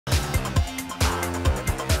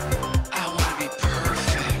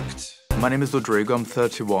My name is Rodrigo, I'm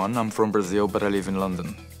 31, I'm from Brazil, but I live in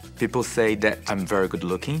London. People say that I'm very good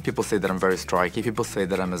looking, people say that I'm very striking, people say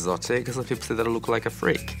that I'm exotic, some people say that I look like a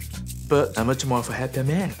freak. But I'm much more of a happy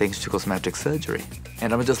man thanks to cosmetic surgery.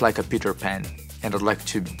 And I'm just like a Peter Pan. And I'd like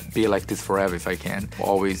to be like this forever if I can.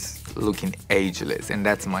 Always looking ageless, and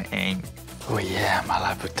that's my aim. Oh yeah, my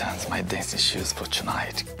Louboutins, my dancing shoes for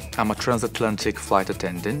tonight. I'm a transatlantic flight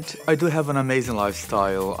attendant. I do have an amazing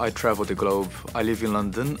lifestyle. I travel the globe. I live in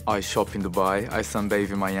London. I shop in Dubai. I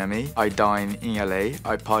sunbathe in Miami. I dine in LA.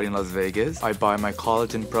 I party in Las Vegas. I buy my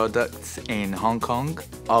collagen products in Hong Kong.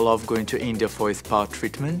 I love going to India for spa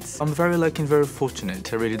treatments. I'm very lucky and very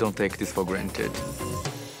fortunate. I really don't take this for granted.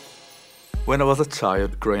 When I was a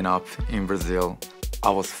child growing up in Brazil, I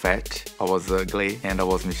was fat, I was ugly, and I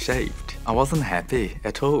was misshaved. I wasn't happy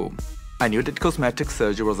at all. I knew that cosmetic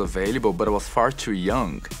surgery was available, but I was far too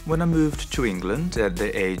young. When I moved to England at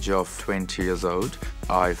the age of 20 years old,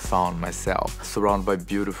 I found myself surrounded by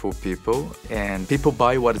beautiful people, and people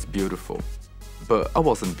buy what is beautiful. But I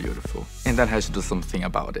wasn't beautiful, and I had to do something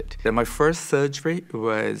about it. Then my first surgery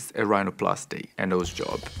was a rhinoplasty, a nose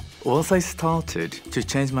job. Once I started to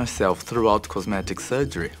change myself throughout cosmetic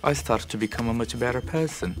surgery, I started to become a much better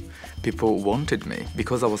person. People wanted me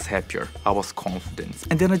because I was happier, I was confident.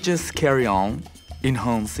 And then I just carry on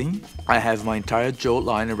enhancing. I have my entire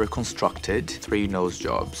jawline reconstructed, 3 nose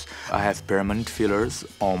jobs. I have permanent fillers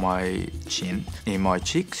on my chin, in my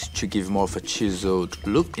cheeks to give more of a chiseled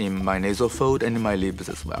look, in my nasal fold and in my lips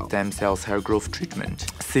as well. Stem cells hair growth treatment.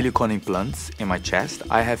 Silicone implants in my chest.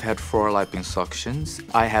 I have had 4 liposuctions.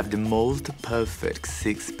 I have the most perfect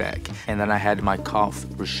six-pack, and then I had my calf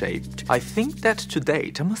reshaped. I think that to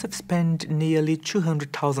date I must have spent nearly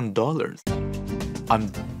 $200,000.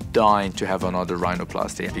 I'm dying to have another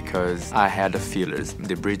rhinoplasty because I had the fillers,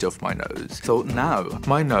 the bridge of my nose. So now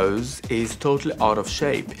my nose is totally out of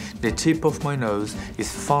shape. The tip of my nose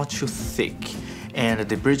is far too thick and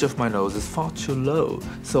the bridge of my nose is far too low.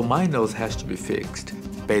 So my nose has to be fixed.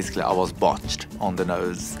 Basically, I was botched on the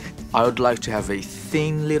nose. I would like to have a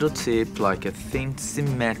thin little tip, like a thin,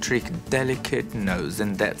 symmetric, delicate nose,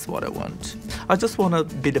 and that's what I want. I just want to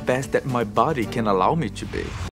be the best that my body can allow me to be.